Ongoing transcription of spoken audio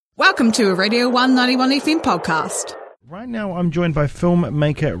Welcome to a Radio 191 FM podcast. Right now I'm joined by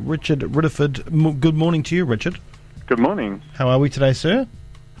filmmaker Richard Riddiford. Good morning to you, Richard. Good morning. How are we today, sir?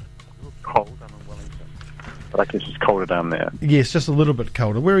 Cold, I'm in Wellington, but I guess it's colder down there. Yes, just a little bit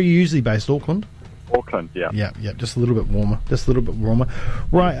colder. Where are you usually based? Auckland? Auckland, yeah. Yeah, just a little bit warmer.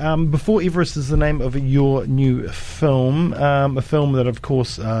 Right, Before Everest is the name of your new film, a film that, of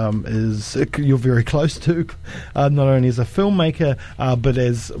course, is you're very close to, not only as a filmmaker, but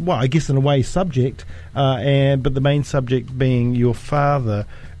as, well, I guess in a way, subject, but the main subject being your father,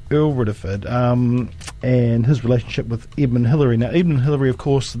 Earl Riddiford, and his relationship with Edmund Hillary. Now, Edmund Hillary, of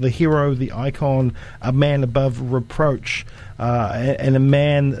course, the hero, the icon, a man above reproach, and a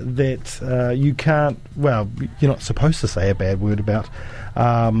man that you can't, well, you're not supposed to say a bad word about.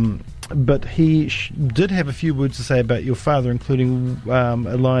 But he did have a few words to say about your father, including a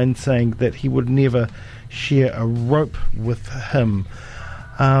line saying that he would never share a rope with him.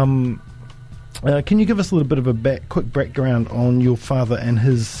 Can you give us a little bit of a quick background on your father and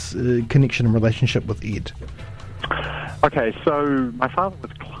his connection and relationship with Ed? Okay, so my father was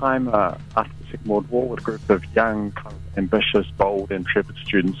a climber after the Second World War with a group of young, kind of ambitious, bold, intrepid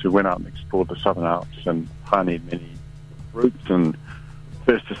students who went out and explored the Southern Alps and pioneered many routes and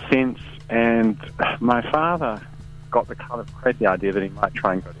first ascents. And my father got the kind of crazy idea that he might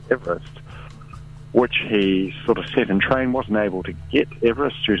try and go to Everest, which he sort of set in train, wasn't able to get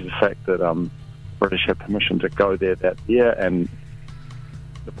Everest due to the fact that British had permission to go there that year, and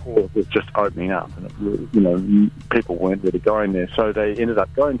the port was just opening up, and people weren't really going there. So they ended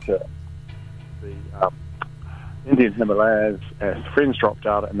up going to the Indian Himalayas as friends dropped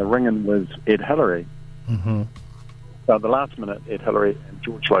out, and the ring-in was Ed Hillary. Mm-hmm. So at the last minute, Ed Hillary and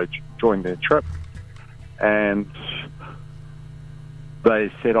George Lowe joined their trip, and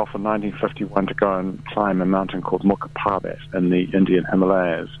they set off in 1951 to go and climb a mountain called Muka Parbat in the Indian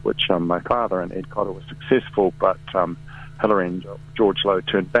Himalayas, which my father and Ed Cotter were successful, but Hillary and George Lowe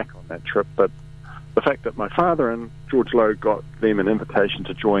turned back on that trip. But the fact that my father and George Lowe got them an invitation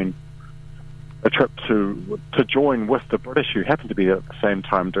to join a trip to join with the British, who happened to be at the same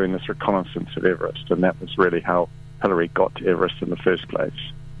time doing this reconnaissance of Everest, and that was really how Hillary got to Everest in the first place.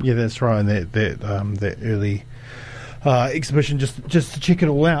 Yeah, that's right, and that early exhibition just to check it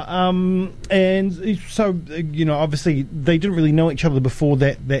all out. And so, obviously they didn't really know each other before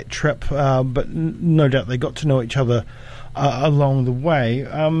that trip, but no doubt they got to know each other along the way.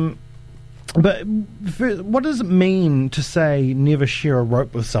 But what does it mean to say never share a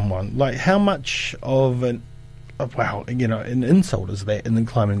rope with someone? Like, how much of an insult is that in the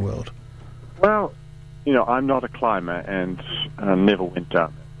climbing world? Well, I'm not a climber and never went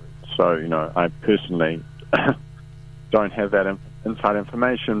down that route. So, I personally don't have that inside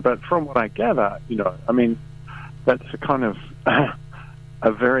information. But from what I gather, that's a kind of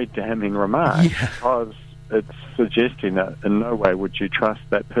a very damning remark, because it's suggesting that in no way would you trust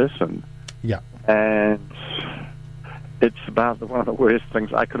that person. Yeah. And it's about one of the worst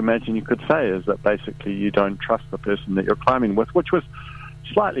things I could imagine you could say, is that basically you don't trust the person that you're climbing with, which was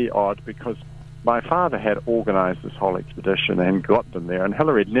slightly odd because my father had organised this whole expedition and got them there, and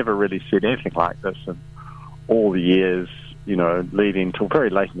Hillary had never really said anything like this in all the years, leading till very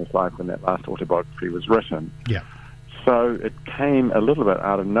late in his life when that last autobiography was written. Yeah. So it came a little bit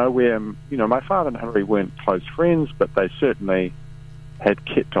out of nowhere. My father and Hillary weren't close friends, but they certainly had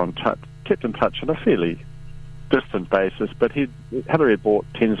kept in touch on a fairly distant basis. But Hillary had brought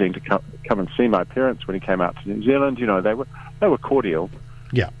Tenzing to come and see my parents when he came out to New Zealand. They were cordial.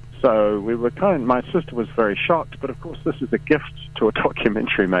 Yeah. So we were my sister was very shocked, but of course this is a gift to a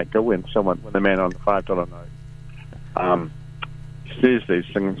documentary maker when a man on the $5 note says these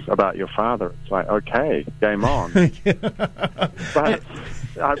things about your father. It's like, okay, game on. But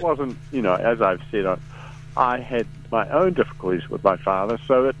I wasn't, as I've said, I had my own difficulties with my father,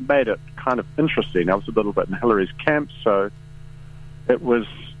 so it made it kind of interesting. I was a little bit in Hillary's camp, so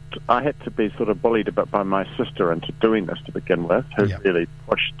I had to be sort of bullied a bit by my sister into doing this to begin with, who really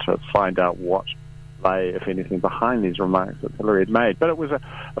pushed to find out what lay, if anything, behind these remarks that Hillary had made. But it was a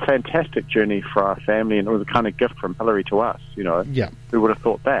fantastic journey for our family, and it was a kind of gift from Hillary to us, Who would have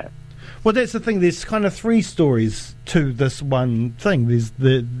thought that? Well, that's the thing. There's kind of three stories to this one thing. There's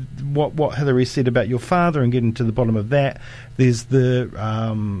what Hillary said about your father and getting to the bottom of that. There's the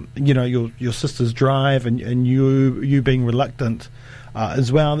your sister's drive and you being reluctant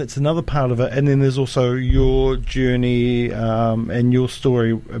as well. That's another part of it. And then there's also your journey and your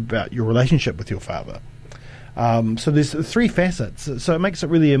story about your relationship with your father. So there's three facets, so it makes it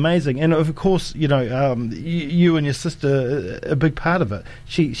really amazing. And of course, you and your sister are a big part of it.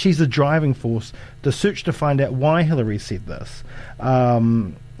 She's the driving force, the search to find out why Hillary said this.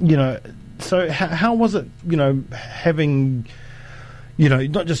 So how was it, having,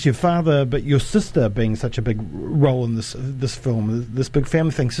 not just your father but your sister being such a big role in this film, this big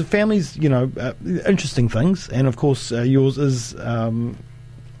family thing? So families, interesting things, and of course yours is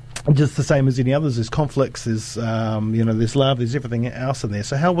just the same as any others. There's conflicts, there's there's love, there's everything else in there.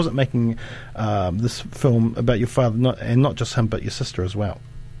 So how was it making this film about your father, not just him but your sister as well?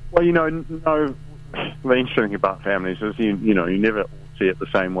 Well, the interesting thing about families is you never all see it the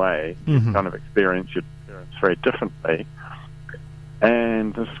same way. Mm-hmm. You kind of experience your parents very differently.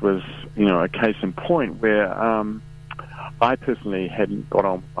 And this was, a case in point where I personally hadn't got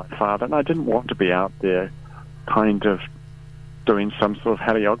on with my father, and I didn't want to be out there kind of doing some sort of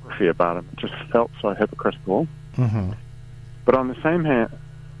hagiography about him. It just felt so hypocritical. Mm-hmm. But on the same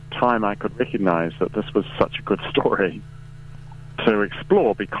time, I could recognize that this was such a good story to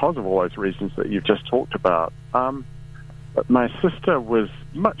explore because of all those reasons that you've just talked about. But my sister was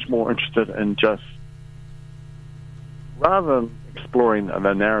much more interested in just, rather than exploring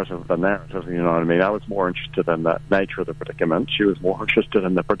the narrative, you know what I mean? I was more interested in the nature of the predicament. She was more interested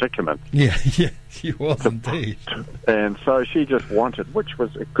in the predicament. Yeah, she was indeed. And so she just wanted, which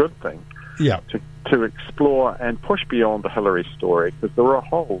was a good thing, to explore and push beyond the Hillary story,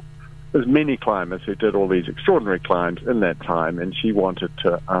 because there's many climbers who did all these extraordinary climbs in that time, and she wanted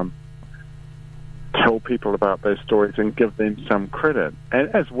to tell people about those stories and give them some credit,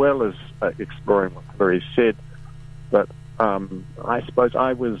 and as well as exploring what Hillary said. But I suppose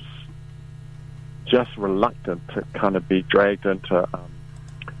I was just reluctant to kind of be dragged into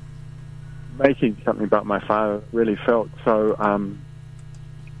making something about my father that really felt so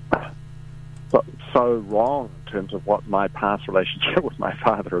wrong in terms of what my past relationship with my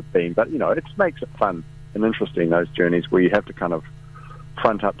father had been. But, it makes it fun and interesting, those journeys where you have to kind of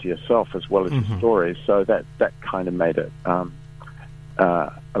front up to yourself as well as your stories. So that kind of made it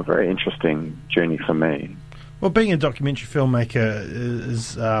a very interesting journey for me. Well, being a documentary filmmaker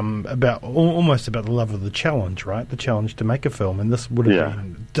is almost about the love of the challenge, right? The challenge to make a film, and this would have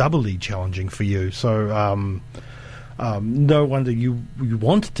been doubly challenging for you. So no wonder you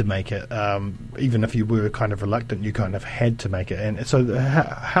wanted to make it, even if you were kind of reluctant. You kind of had to make it. And so,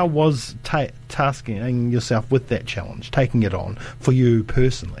 how was tasking yourself with that challenge, taking it on for you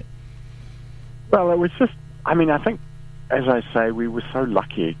personally? Well, it was just. I think, as I say, we were so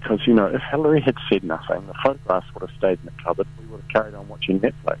lucky because, if Hillary had said nothing, the photographs would have stayed in the cupboard. We would have carried on watching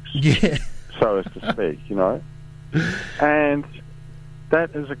Netflix. Yeah. So as to speak, And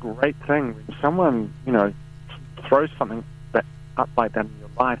that is a great thing when someone, throws something up like that in your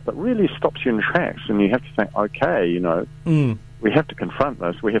life that really stops you in tracks, and you have to think, okay, we have to confront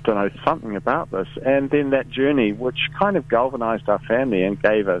this. We have to know something about this. And then that journey, which kind of galvanized our family and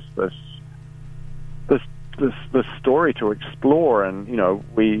gave us this story to explore, and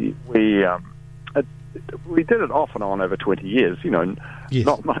we did it off and on over 20 years. Yes.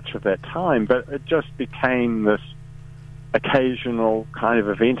 Not much of that time, but it just became this occasional kind of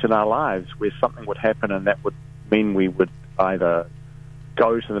event in our lives where something would happen, and that would mean we would either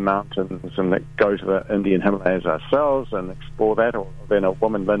go to the mountains and go to the Indian Himalayas ourselves and explore that, or then a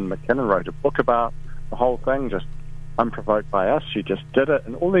woman, Lynn McKinnon, wrote a book about the whole thing, just unprovoked by us. She just did it,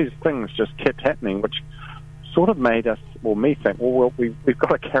 and all these things just kept happening, which sort of made us, me think, we've got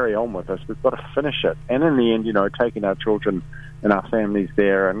to carry on with this. We've got to finish it. And in the end, taking our children and our families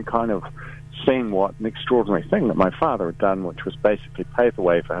there and kind of seeing what an extraordinary thing that my father had done, which was basically pave the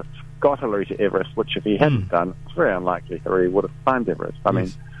way for got Hillary to Everest, which if he hadn't done, it's very unlikely Hillary would have climbed Everest. I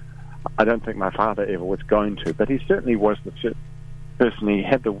mean, I don't think my father ever was going to, but he certainly was the person. He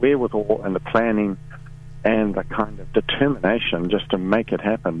had the wherewithal and the planning and the kind of determination just to make it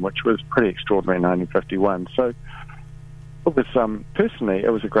happen, which was pretty extraordinary in 1951. So it was, personally,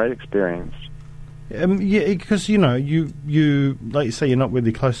 it was a great experience. Because, you like you say, you weren't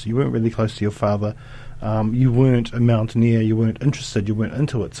really close to your father. You weren't a mountaineer, you weren't interested, you weren't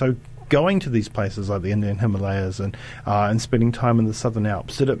into it. So going to these places like the Indian Himalayas and spending time in the Southern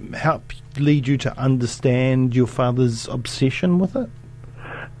Alps, did it help lead you to understand your father's obsession with it?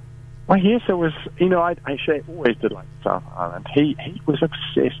 Well, yes, it was. I actually always did like the South Island. He was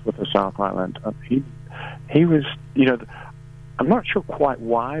obsessed with the South Island. He was, I'm not sure quite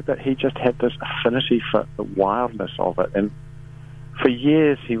why, but he just had this affinity for the wildness of it. And for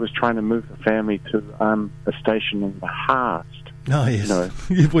years, he was trying to move the family to a station in the Harz. Oh, yes.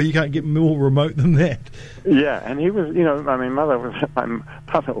 Well, you can't get more remote than that. Yeah, and he was, my mother was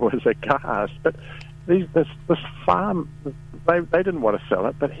a cast, but this farm, they didn't want to sell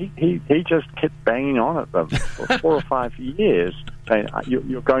it, but he just kept banging on at them for 4 or 5 years, saying,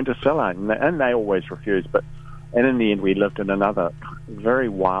 you're going to sell it, and they always refused. But And in the end, we lived in another very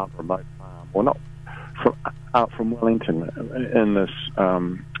wild, remote farm, well, not out from Wellington, in this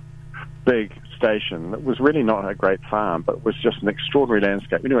big station that was really not a great farm, but was just an extraordinary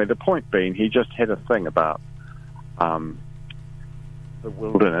landscape. Anyway, the point being, he just had a thing about the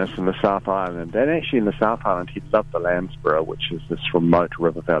wilderness in the South Island. And actually in the South Island, he loved the Landsborough, which is this remote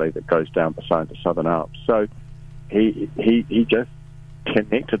river valley that goes down beside the Southern Alps. So he just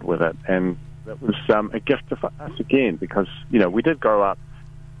connected with it, and that was a gift for us again, because, you know, we did grow up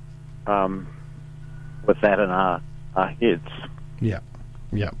with that in our heads. Yeah,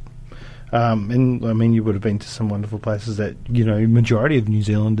 yeah. And I mean, you would have been to some wonderful places that, you know, majority of New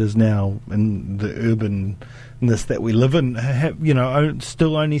Zealanders now in the urbanness that we live in,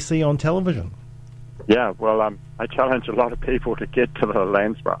 still only see on television. Yeah, well, I challenge a lot of people to get to the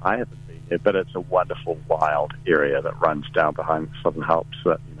Landsborough. I haven't been there, but it's a wonderful wild area that runs down behind the Southern Alps.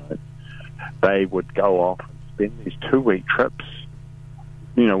 That, you know, they would go off and spend these 2-week trips,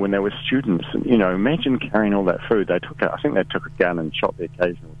 you know, when they were students. And, you know, imagine carrying all that food. I think they took a gun and shot the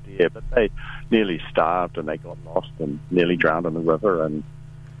occasional deer, but they nearly starved and they got lost and nearly drowned in the river. And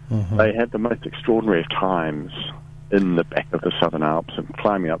they had the most extraordinary of times in the back of the Southern Alps and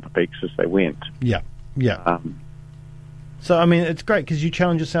climbing up the peaks as they went. Yeah, yeah. So, I mean, it's great because you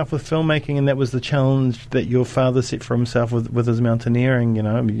challenge yourself with filmmaking, and that was the challenge that your father set for himself with his mountaineering. You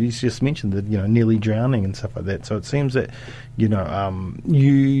know, I mean, you just mentioned that, you know, nearly drowning and stuff like that. So it seems that, you know,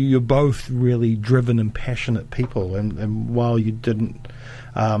 you're both really driven and passionate people, and while you didn't,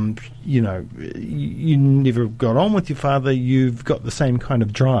 you know, you never got on with your father, you've got the same kind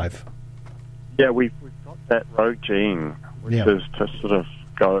of drive. Yeah, we've got that rogue gene, which is to sort of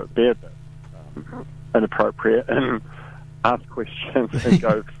be a bit inappropriate and ask questions and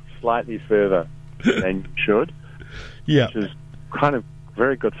go slightly further than you should. Yeah. Which is kind of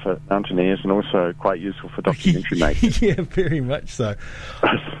very good for mountaineers and also quite useful for documentary making. Yeah, very much so.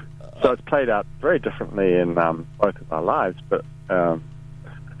 So it's played out very differently in both of our lives, but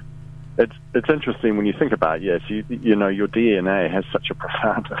it's interesting when you think about it. Yes, you know, your DNA has such a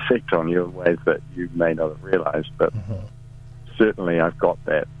profound effect on you in ways that you may not have realized, but certainly I've got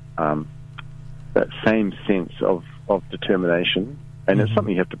that that same sense of determination, and it's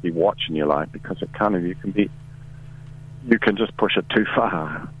something you have to be watching your life, because it kind of you can just push it too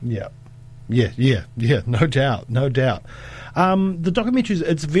far. Yeah, no doubt. The documentary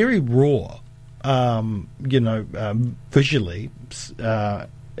it's very raw, visually.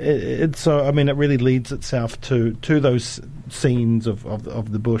 So I mean, it really leads itself to those scenes of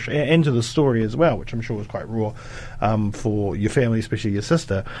the bush and to the story as well, which I'm sure was quite raw for your family, especially your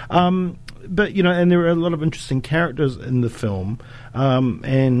sister. But, you know, and there are a lot of interesting characters in the film,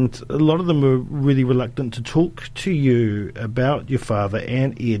 and a lot of them were really reluctant to talk to you about your father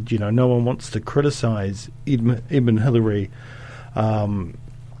and Ed. You know, no one wants to criticise Edmund Hillary in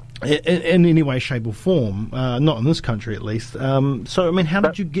any way, shape or form, not in this country at least. So, I mean, how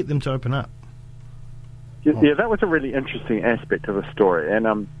did you get them to open up? Yeah, that was a really interesting aspect of the story.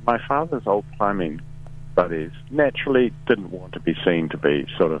 And my father's old climbing buddies naturally didn't want to be seen to be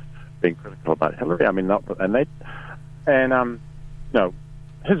sort of being critical about Hillary. I mean, Hillary's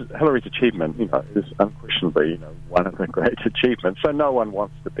achievement, you know, is unquestionably, you know, one of the great achievements. So no one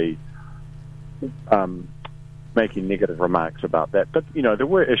wants to be making negative remarks about that. But, you know, there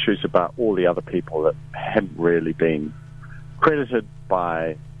were issues about all the other people that hadn't really been credited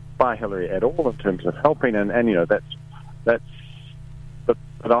by Hillary at all in terms of helping, and you know, but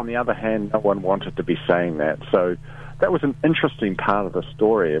on the other hand, no one wanted to be saying that. So that was an interesting part of the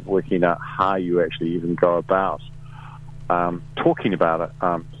story of working out how you actually even go about talking about it.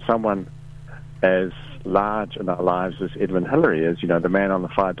 Someone as large in our lives as Edmund Hillary is, you know, the man on the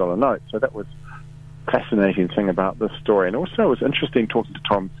 $5 note. So that was a fascinating thing about this story. And also it was interesting talking to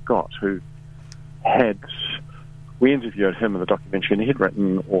Tom Scott, who we interviewed him in the documentary, and he'd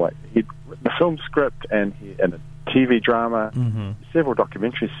written a film script and a TV drama, several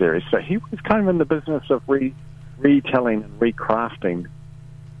documentary series. So he was kind of in the business of retelling and recrafting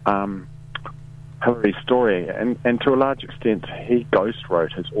Hillary's story, and to a large extent, he ghost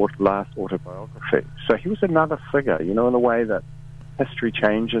wrote his last autobiography. So he was another figure, you know, in a way that history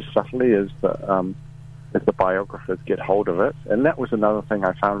changes subtly as the biographers get hold of it. And that was another thing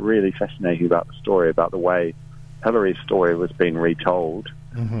I found really fascinating about the story, about the way Hillary's story was being retold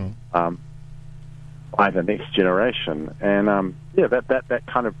by the next generation. And that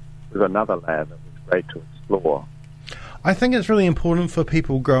kind of was another layer that was great to explore. I think it's really important for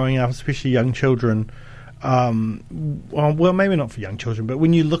people growing up, especially young children, well, maybe not for young children, but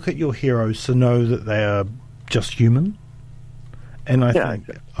when you look at your heroes, to know that they are just human, And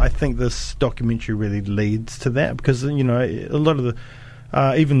Exactly. I think this documentary really leads to that, because, you know, a lot of the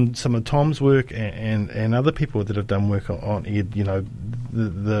even some of Tom's work and other people that have done work on Ed, you know,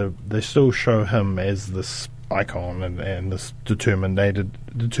 they still show him as this icon and this determined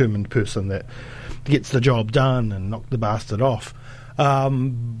person that gets the job done and knock the bastard off.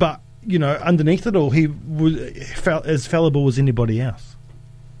 But, you know, underneath it all, he felt as fallible as anybody else.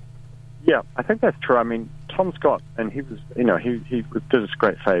 Yeah, I think that's true. I mean, Tom Scott, and he was, you know, he did us a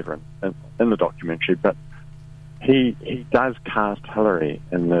great favour in the documentary, but he does cast Hillary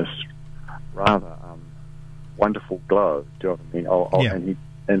in this rather wonderful glow. Do you know what I mean?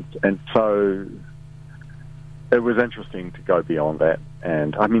 And so it was interesting to go beyond that.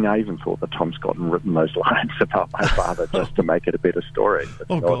 And I mean, I even thought that Tom Scott had written those lines about my father just to make it a better story.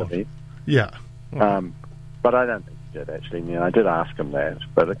 You know what I mean? Yeah. But I don't think he did, actually. I mean, I did ask him that,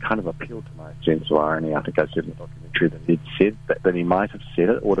 but it kind of appealed to my sense of irony. I think I said in the documentary that he'd said that he might have said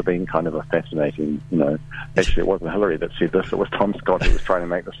it. It would have been kind of a fascinating, you know, actually it wasn't Hillary that said this, it was Tom Scott who was trying to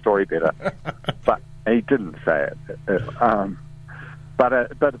make the story better. But he didn't say it.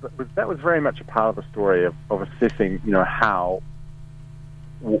 But that was very much a part of the story of assessing, you know, how,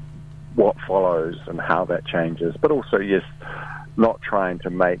 what follows and how that changes. But also, yes, not trying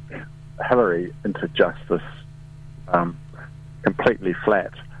to make Hillary into just this completely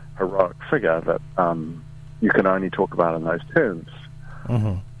flat, heroic figure that you can only talk about in those terms.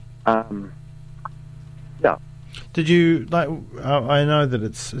 Mm-hmm. Yeah. Did you like? I know that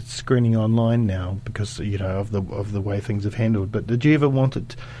it's screening online now because, you know, of the way things have handled. But did you ever want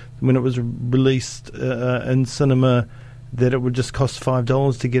it when it was released in cinema that it would just cost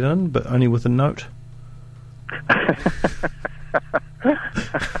 $5 to get in, but only with a note?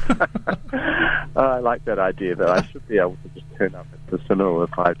 I like that idea that I should be able to just turn up at the cinema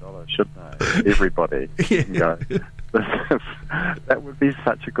with $5, shouldn't I? Everybody. Yeah. You know, that would be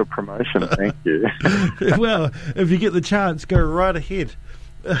such a good promotion. Thank you. Well, if you get the chance, go right ahead.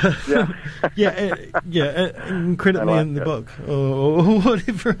 Yeah. And credit me in the book or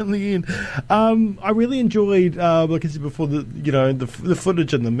whatever in the end. I really enjoyed, like I said before, the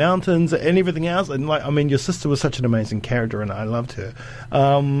footage in the mountains and everything else. And like, I mean, your sister was such an amazing character, and I loved her.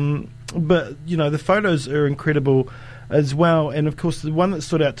 But you know, the photos are incredible as well. And of course, the one that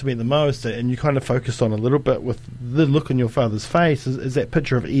stood out to me the most, and you kind of focused on a little bit with the look on your father's face, is that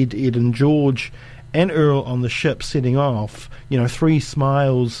picture of Ed and George and Earl on the ship setting off. You know, 3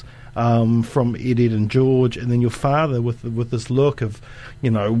 smiles from Ed and George, and then your father with this look of,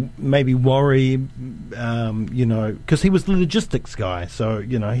 you know, maybe worry, you know, because he was the logistics guy. So,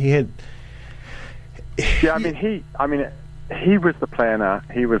 you know, he had. Yeah, he was the planner.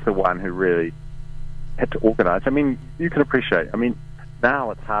 He was the one who really had to organise. I mean, you can appreciate. I mean,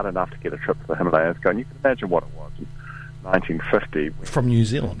 now it's hard enough to get a trip to the Himalayas going. You can imagine what it was in 1950 from New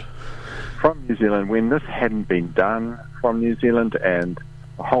Zealand. From New Zealand, when this hadn't been done from New Zealand, and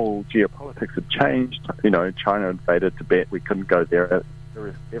the whole geopolitics had changed. You know, China invaded Tibet. We couldn't go there.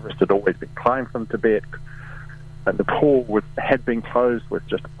 Everest had always been climbed from Tibet. And Nepal had been closed, was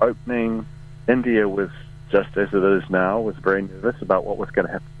just opening. India was just as it is now, was very nervous about what was going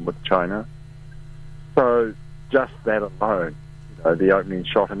to happen with China. So just that alone, you know, the opening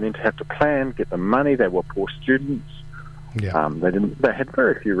shot, and then to have to plan, get the money. They were poor students. Yeah. They had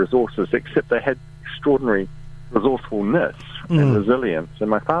very few resources, except they had extraordinary resourcefulness and resilience. And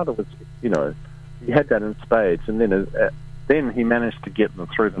my father was, you know, he had that in spades. And then he managed to get them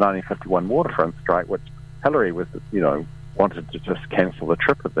through the 1951 waterfront strike, which Hillary was, you know, wanted to just cancel the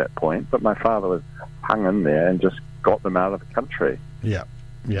trip at that point. But my father was hung in there and just got them out of the country. Yeah,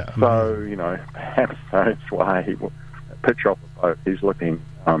 yeah. So, you know, perhaps that's why picture off the boat, he's looking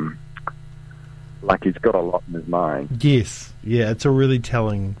like he's got a lot in his mind. Yes, yeah, it's a really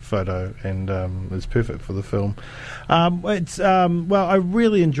telling photo, and it's perfect for the film. Well, I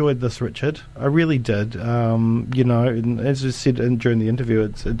really enjoyed this, Richard. I really did. You know, and as I said during the interview,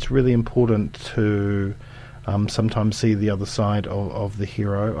 it's really important to sometimes see the other side of the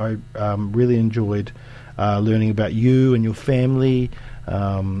hero. I really enjoyed learning about you and your family.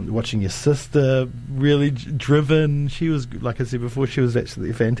 Watching your sister, really driven. She was, like I said before, she was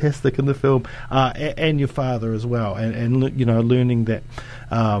absolutely fantastic in the film, and your father as well. And you know, learning that,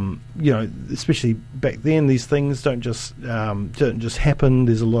 you know, especially back then, these things don't just happen.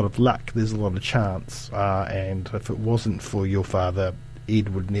 There's a lot of luck. There's a lot of chance. And if it wasn't for your father,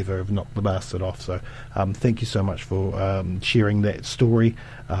 Ed would never have knocked the bastard off. So, thank you so much for sharing that story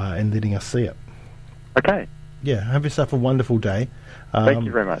and letting us see it. Okay. Yeah, have yourself a wonderful day. Thank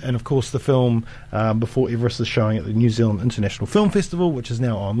you very much. And of course, the film Before Everest is showing at the New Zealand International Film Festival, which is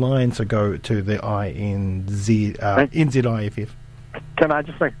now online. So go to the NZIFF. Can I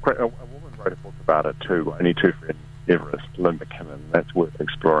just make a woman wrote a book about it too, Only Two Friends Everest, Lynn McKinnon. That's worth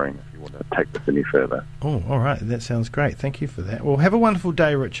exploring if you want to take this any further. Oh, all right. That sounds great. Thank you for that. Well, have a wonderful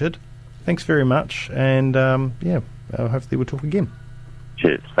day, Richard. Thanks very much. And, hopefully we'll talk again.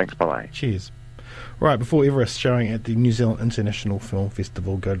 Cheers. Thanks. Bye. Cheers. Right, before Everest showing at the New Zealand International Film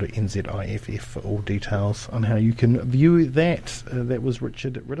Festival, go to NZIFF for all details on how you can view that. That was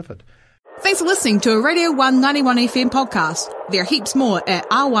Richard Ridderford. Thanks for listening to a Radio 191 FM podcast. There are heaps more at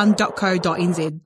r1.co.nz.